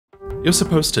You're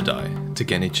supposed to die to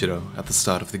Genichiro at the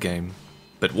start of the game,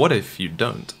 but what if you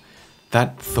don't?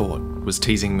 That thought was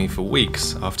teasing me for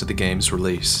weeks after the game's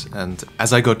release, and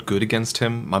as I got good against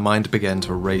him, my mind began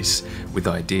to race with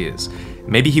ideas.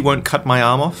 Maybe he won't cut my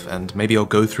arm off, and maybe I'll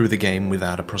go through the game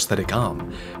without a prosthetic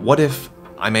arm. What if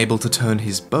I'm able to turn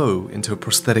his bow into a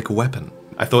prosthetic weapon?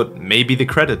 I thought maybe the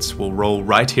credits will roll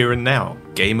right here and now.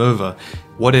 Game over.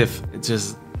 What if it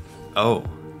just... Oh.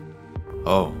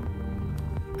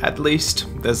 At least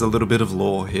there's a little bit of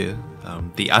lore here.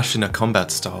 The Ashina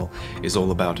combat style is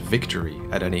all about victory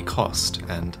at any cost,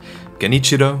 and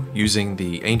Genichiro, using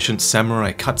the ancient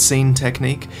samurai cutscene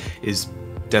technique, is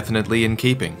definitely in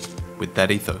keeping with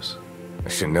that ethos. A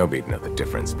shinobi know the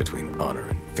difference between honor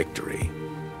and victory.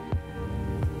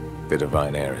 The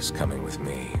divine heir is coming with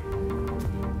me.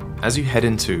 As you head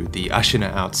into the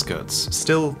Ashina outskirts,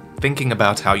 still thinking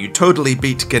about how you totally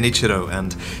beat Genichiro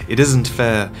and it isn't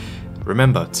fair,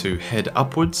 remember to head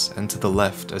upwards and to the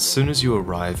left as soon as you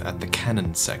arrive at the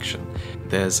cannon section.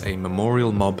 There's a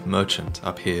memorial mob merchant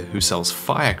up here who sells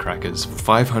firecrackers for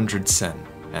 500 sen,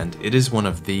 and it is one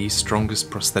of the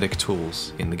strongest prosthetic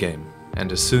tools in the game.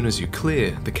 And as soon as you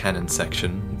clear the cannon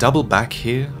section, double back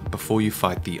here before you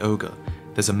fight the ogre.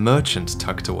 There's a merchant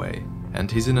tucked away, and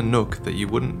he's in a nook that you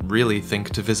wouldn't really think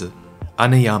to visit.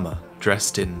 Anayama,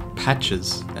 dressed in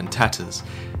patches and tatters,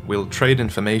 will trade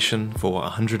information for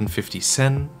 150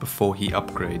 sen before he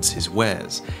upgrades his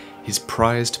wares. His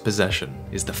prized possession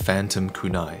is the Phantom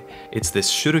Kunai. It's this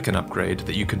shuriken upgrade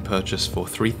that you can purchase for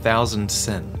 3000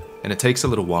 sen, and it takes a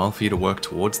little while for you to work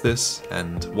towards this,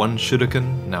 and one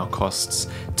shuriken now costs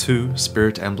 2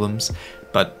 spirit emblems,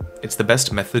 but it's the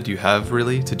best method you have,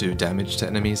 really, to do damage to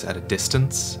enemies at a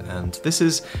distance, and this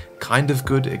is kind of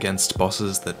good against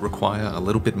bosses that require a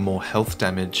little bit more health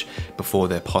damage before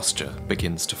their posture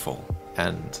begins to fall.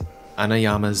 And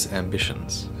Anayama's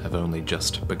ambitions have only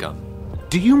just begun.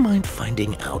 Do you mind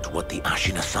finding out what the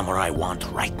Ashina samurai want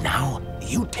right now?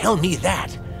 You tell me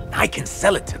that. I can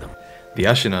sell it to them. The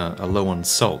Ashina are low on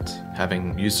salt,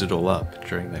 having used it all up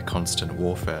during their constant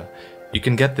warfare. You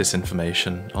can get this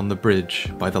information on the bridge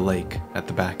by the lake at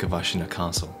the back of Ashina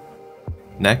Castle.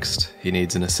 Next, he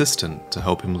needs an assistant to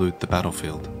help him loot the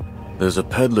battlefield. There's a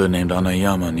peddler named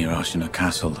Anayama near Ashina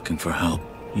Castle looking for help.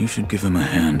 You should give him a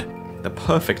hand. The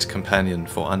perfect companion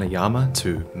for Anayama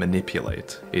to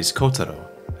manipulate is Kotaro,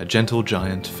 a gentle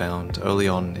giant found early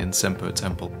on in Senpo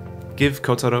Temple. Give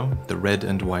Kotaro the red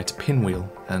and white pinwheel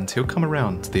and he'll come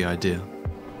around to the idea.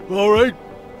 Alright,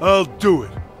 I'll do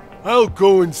it. I'll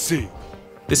go and see.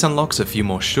 This unlocks a few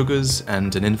more sugars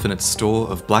and an infinite store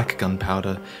of black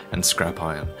gunpowder and scrap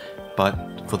iron,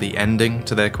 but for the ending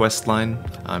to their questline,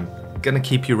 I'm gonna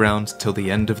keep you around till the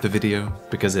end of the video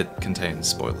because it contains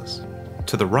spoilers.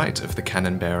 To the right of the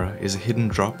cannon bearer is a hidden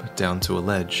drop down to a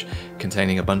ledge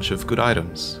containing a bunch of good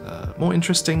items. More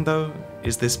interesting though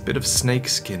is this bit of snake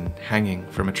skin hanging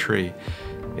from a tree.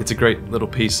 It's a great little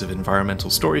piece of environmental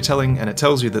storytelling, and it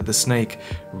tells you that the snake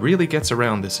really gets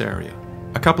around this area.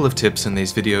 A couple of tips in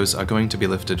these videos are going to be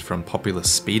lifted from popular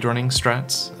speedrunning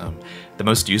strats. The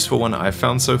most useful one I've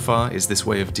found so far is this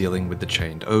way of dealing with the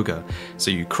chained ogre. So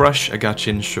you crush a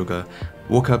gachin sugar,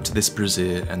 walk up to this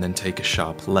brazier, and then take a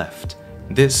sharp left.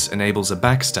 This enables a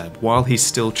backstab while he's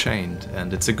still chained,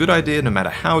 and it's a good idea no matter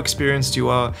how experienced you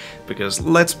are, because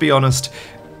let's be honest,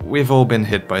 we've all been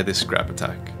hit by this grab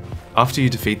attack. After you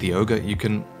defeat the ogre, you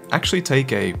can actually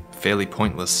take a fairly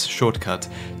pointless shortcut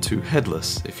to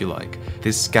Headless, if you like.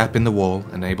 This gap in the wall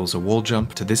enables a wall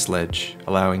jump to this ledge,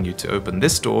 allowing you to open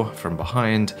this door from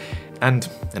behind, and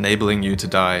enabling you to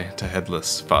die to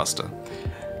Headless faster.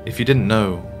 If you didn't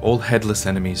know, all Headless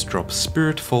enemies drop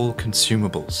Spiritfall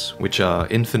consumables, which are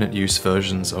infinite use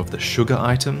versions of the sugar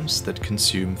items that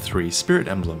consume 3 spirit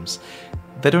emblems.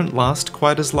 They don't last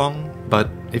quite as long, but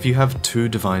if you have 2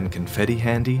 divine confetti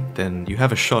handy, then you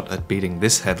have a shot at beating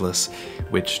this Headless,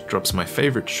 which drops my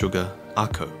favorite sugar,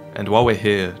 Akko. And while we're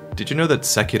here, did you know that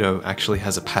Sekiro actually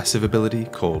has a passive ability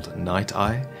called Night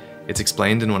Eye? It's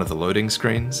explained in one of the loading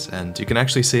screens, and you can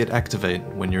actually see it activate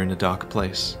when you're in a dark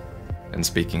place. And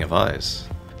speaking of eyes,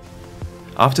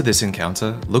 after this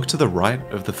encounter, look to the right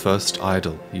of the first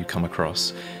idol you come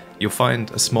across. You'll find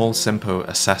a small Senpo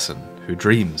assassin who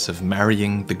dreams of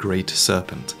marrying the Great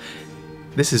Serpent.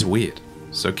 This is weird,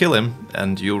 so kill him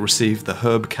and you'll receive the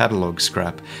herb catalog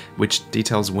scrap, which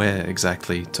details where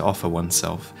exactly to offer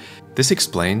oneself. This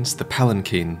explains the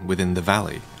palanquin within the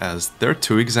valley, as there are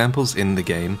 2 examples in the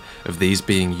game of these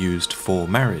being used for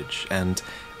marriage, and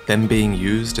them being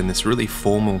used in this really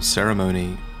formal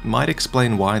ceremony might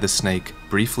explain why the snake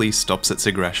briefly stops its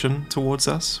aggression towards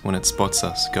us when it spots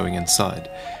us going inside.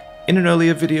 In an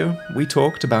earlier video, we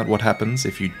talked about what happens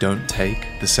if you don't take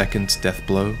the second death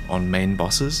blow on main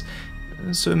bosses,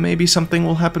 so maybe something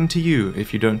will happen to you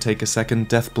if you don't take a second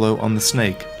death blow on the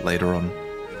snake later on.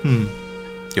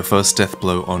 Your first death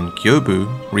blow on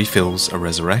Gyobu refills a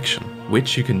resurrection,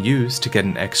 which you can use to get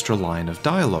an extra line of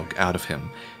dialogue out of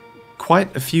him.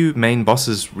 Quite a few main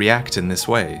bosses react in this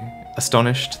way.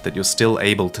 Astonished that you're still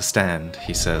able to stand,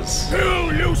 he says,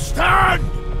 "Still you stand?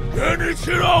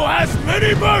 Genichiro has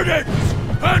many burdens,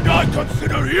 and I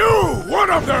consider you one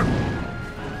of them!"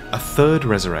 A third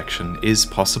resurrection is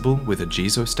possible with a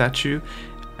Jizo statue,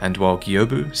 and while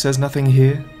Gyobu says nothing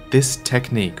here, this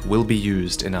technique will be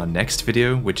used in our next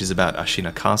video, which is about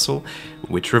Ashina Castle,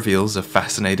 which reveals a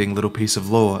fascinating little piece of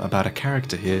lore about a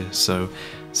character here, so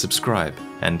subscribe,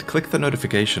 and click the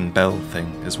notification bell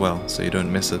thing as well, so you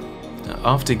don't miss it. Now,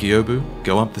 after Gyobu,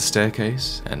 go up the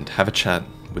staircase and have a chat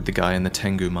with the guy in the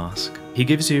Tengu mask. He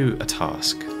gives you a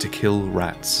task to kill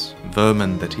rats,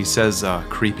 vermin that he says are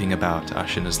creeping about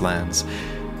Ashina's lands.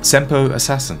 Senpo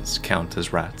assassins count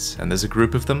as rats, and there's a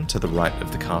group of them to the right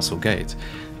of the castle gate.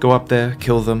 Go up there,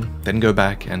 kill them, then go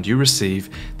back, and you receive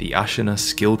the Ashina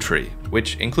skill tree,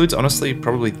 which includes honestly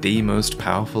probably the most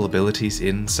powerful abilities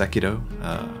in Sekiro.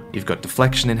 You've got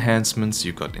deflection enhancements,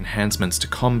 you've got enhancements to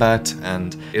combat,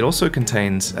 and it also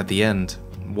contains, at the end,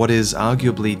 what is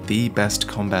arguably the best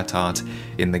combat art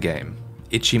in the game,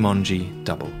 Ichimonji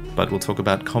Double. But we'll talk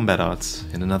about combat arts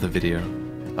in another video.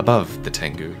 Above the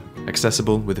Tengu,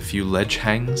 accessible with a few ledge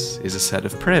hangs, is a set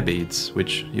of prayer beads,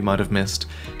 which you might have missed.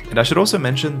 And I should also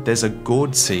mention there's a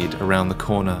gourd seed around the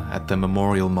corner at the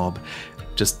memorial mob.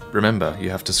 Just remember,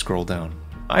 you have to scroll down.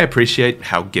 I appreciate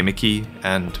how gimmicky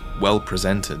and well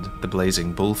presented the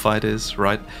Blazing Bull fight is,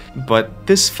 right? But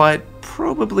this fight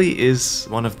probably is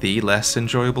one of the less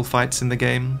enjoyable fights in the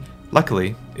game.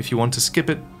 Luckily, if you want to skip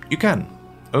it, you can.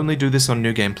 Only do this on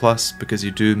New Game Plus because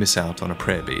you do miss out on a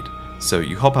prayer bead. So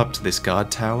you hop up to this guard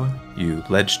tower, you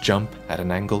ledge jump at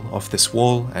an angle off this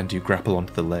wall, and you grapple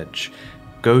onto the ledge.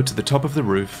 Go to the top of the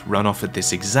roof, run off at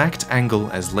this exact angle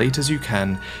as late as you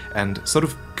can, and sort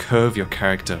of curve your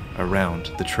character around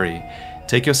the tree.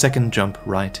 Take your second jump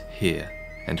right here,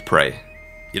 and pray.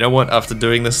 You know what, after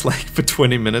doing this like for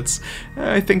 20 minutes,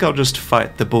 I think I'll just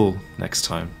fight the bull next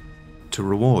time. To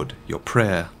reward your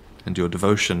prayer and your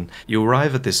devotion, you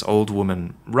arrive at this old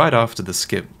woman right after the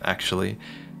skip, actually.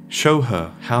 Show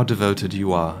her how devoted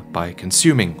you are by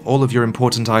consuming all of your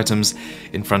important items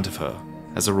in front of her.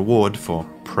 As a reward for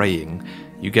praying,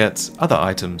 you get other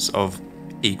items of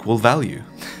equal value.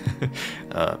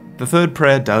 The third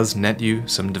prayer does net you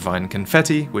some divine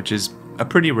confetti, which is a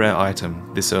pretty rare item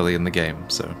this early in the game,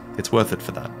 so it's worth it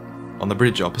for that. On the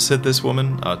bridge opposite this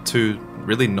woman are two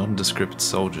really nondescript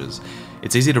soldiers.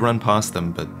 It's easy to run past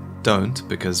them, but don't,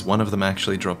 because one of them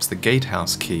actually drops the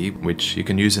gatehouse key, which you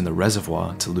can use in the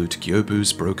reservoir to loot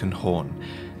Gyobu's broken horn.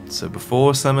 So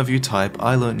before some of you type,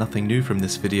 "I learned nothing new from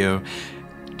this video,"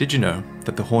 did you know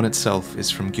that the horn itself is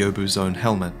from Gyobu's own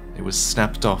helmet? It was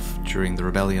snapped off during the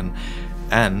rebellion,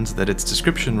 and that its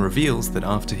description reveals that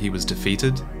after he was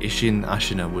defeated, Isshin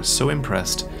Ashina was so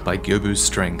impressed by Gyobu's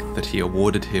strength that he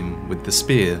awarded him with the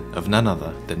spear of none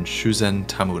other than Shuzen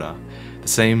Tamura, the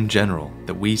same general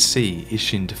that we see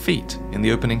Isshin defeat in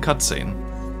the opening cutscene.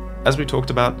 As we talked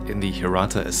about in the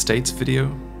Hirata Estates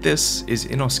video, this is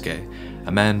Inosuke,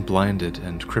 a man blinded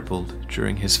and crippled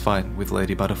during his fight with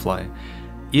Lady Butterfly.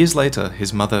 Years later,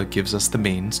 his mother gives us the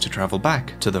means to travel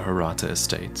back to the Hirata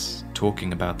Estates,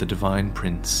 talking about the Divine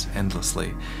Prince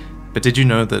endlessly. But did you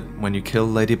know that when you kill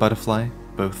Lady Butterfly,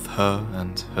 both her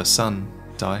and her son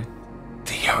die?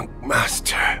 The young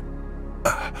master.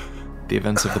 The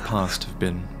events of the past have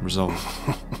been resolved.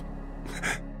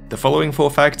 The following 4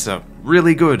 facts are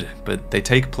really good, but they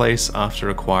take place after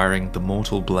acquiring the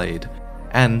Mortal Blade,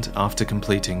 and after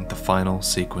completing the final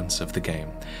sequence of the game.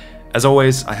 As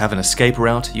always, I have an escape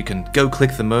route. You can go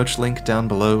click the merch link down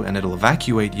below and it'll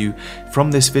evacuate you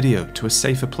from this video to a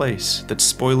safer place that's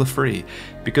spoiler free,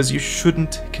 because you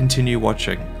shouldn't continue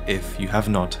watching if you have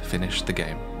not finished the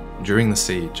game. During the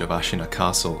siege of Ashina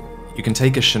Castle, you can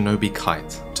take a shinobi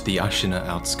kite to the Ashina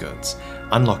Outskirts,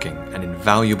 unlocking an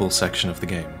invaluable section of the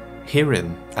game.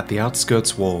 Herein, at the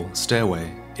Outskirts wall stairway,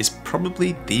 is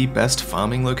probably the best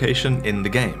farming location in the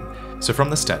game. So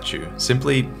from the statue,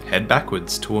 simply head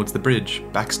backwards towards the bridge,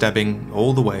 backstabbing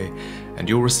all the way, and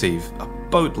you'll receive a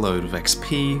boatload of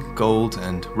XP, gold,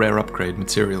 and rare upgrade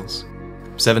materials.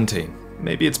 17.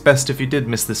 Maybe it's best if you did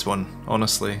miss this one,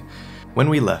 honestly. When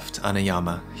we left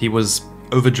Anayama, he was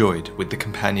overjoyed with the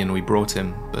companion we brought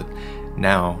him, but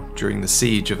now, during the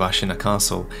siege of Ashina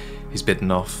Castle, he's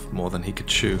bitten off more than he could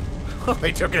chew.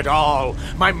 They took it all.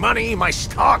 My money, my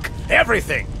stock,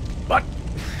 everything. But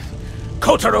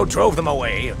Kotaro drove them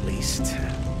away, at least.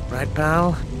 Right,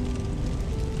 pal?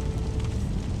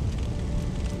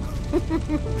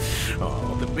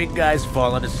 Oh, the big guy's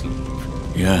fallen asleep.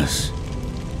 Yes,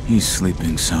 he's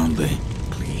sleeping soundly.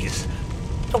 Please,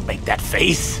 don't make that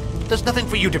face. There's nothing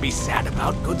for you to be sad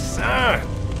about, good sir.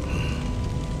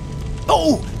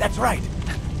 Oh, that's right.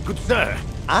 Good sir,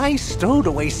 I stowed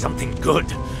away something good.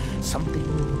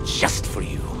 Something just for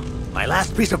you. My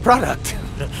last piece of product.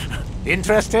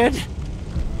 Interested?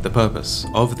 The purpose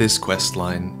of this quest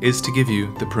line is to give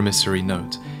you the promissory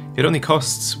note. It only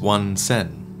costs 1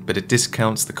 sen, but it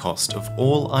discounts the cost of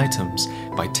all items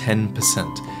by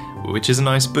 10%, which is a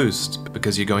nice boost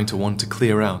because you're going to want to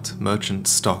clear out merchant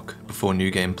stock before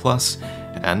New Game Plus,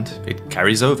 and it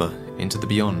carries over into the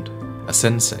beyond. A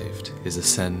sen saved is a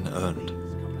sen earned.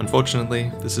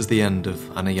 Unfortunately, this is the end of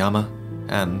Anayama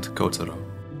and Kotaro.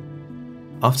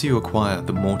 After you acquire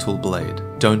the Mortal Blade,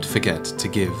 don't forget to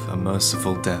give a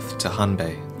merciful death to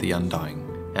Hanbei, the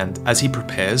Undying. And as he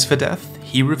prepares for death,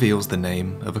 he reveals the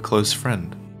name of a close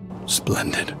friend.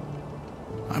 Splendid.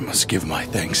 I must give my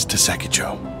thanks to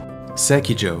Sekijo.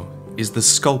 Sekijo is the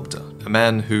sculptor, a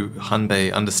man who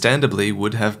Hanbei understandably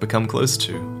would have become close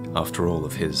to after all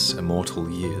of his immortal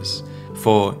years.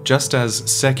 For just as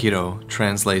Sekiro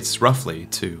translates roughly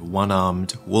to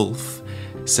one-armed wolf,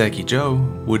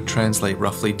 Sekijo would translate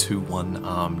roughly to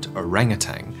one-armed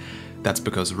orangutan. That's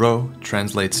because Ro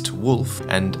translates to wolf,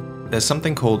 and there's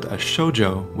something called a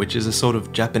shoujo, which is a sort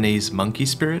of Japanese monkey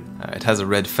spirit. It has a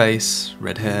red face,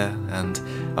 red hair, and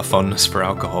a fondness for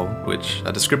alcohol, which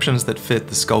are descriptions that fit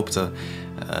the sculptor,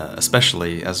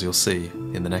 especially as you'll see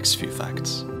in the next few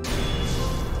facts.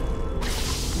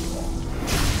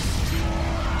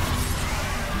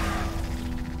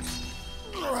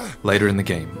 Later in the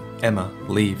game, Emma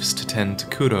leaves to tend to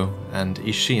Kuro and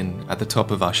Ishin at the top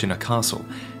of Ashina Castle,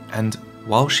 and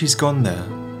while she's gone there,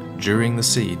 during the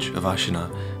siege of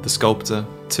Ashina, the sculptor,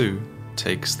 too,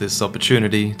 takes this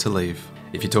opportunity to leave.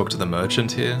 If you talk to the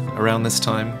merchant here around this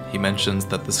time, he mentions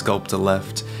that the sculptor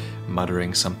left,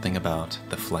 muttering something about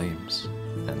the flames.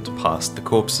 And past the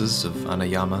corpses of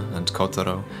Anayama and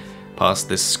Kotaro, past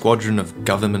this squadron of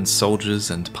government soldiers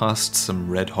and past some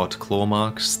red-hot claw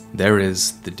marks, there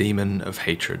is the demon of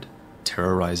hatred,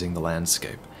 terrorizing the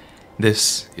landscape.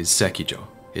 This is Sekijo.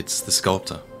 It's the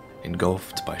sculptor,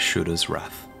 engulfed by Shura's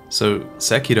wrath. So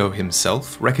Sekiro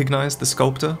himself recognized the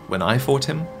sculptor when I fought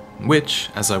him, which,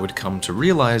 as I would come to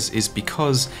realize, is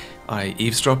because I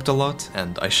eavesdropped a lot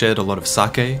and I shared a lot of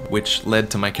sake, which led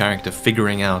to my character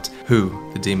figuring out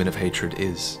who the demon of hatred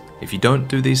is. If you don't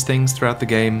do these things throughout the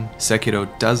game,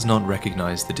 Sekiro does not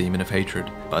recognize the demon of hatred,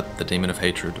 but the demon of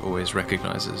hatred always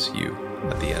recognizes you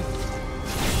at the end.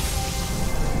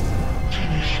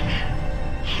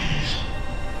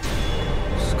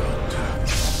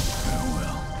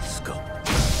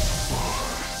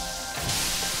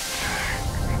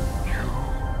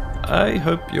 I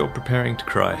hope you're preparing to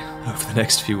cry over the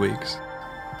next few weeks.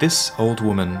 This old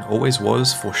woman always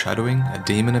was foreshadowing a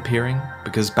demon appearing,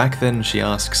 because back then she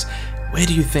asks, "Where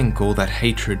do you think all that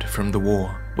hatred from the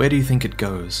war, where do you think it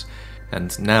goes?"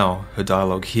 And now her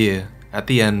dialogue here, at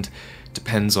the end,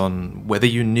 depends on whether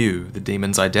you knew the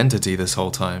demon's identity this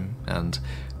whole time, and,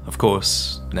 of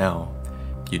course, now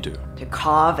you do. To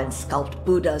carve and sculpt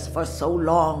Buddhas for so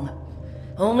long,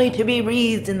 only to be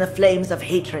wreathed in the flames of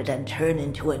hatred and turn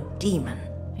into a demon.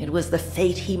 It was the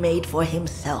fate he made for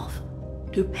himself,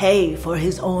 to pay for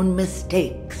his own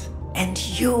mistakes. And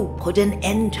you put an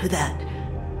end to that.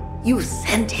 You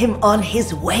sent him on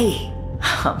his way.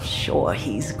 I'm sure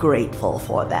he's grateful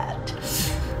for that.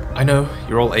 I know,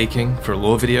 you're all aching for a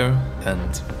lore video,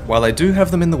 and while I do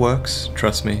have them in the works,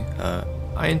 trust me,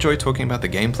 I enjoy talking about the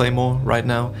gameplay more right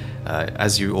now,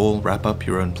 as you all wrap up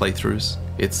your own playthroughs.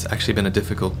 It's actually been a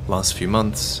difficult last few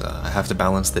months. I have to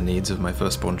balance the needs of my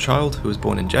firstborn child, who was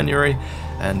born in January,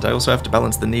 and I also have to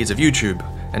balance the needs of YouTube,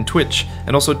 and Twitch,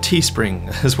 and also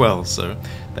Teespring as well, so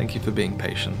thank you for being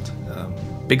patient.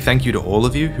 Big thank you to all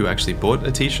of you who actually bought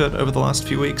a t-shirt over the last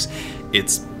few weeks.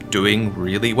 It's doing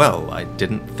really well. I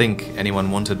didn't think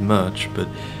anyone wanted merch, but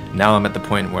now I'm at the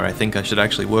point where I think I should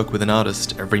actually work with an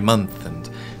artist every month and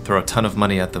throw a ton of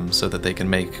money at them so that they can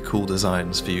make cool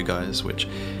designs for you guys, which,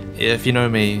 if you know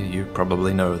me, you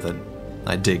probably know that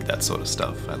I dig that sort of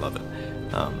stuff. I love it.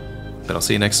 But I'll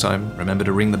see you next time. Remember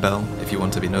to ring the bell if you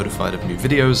want to be notified of new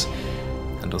videos,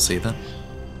 and I'll see you then.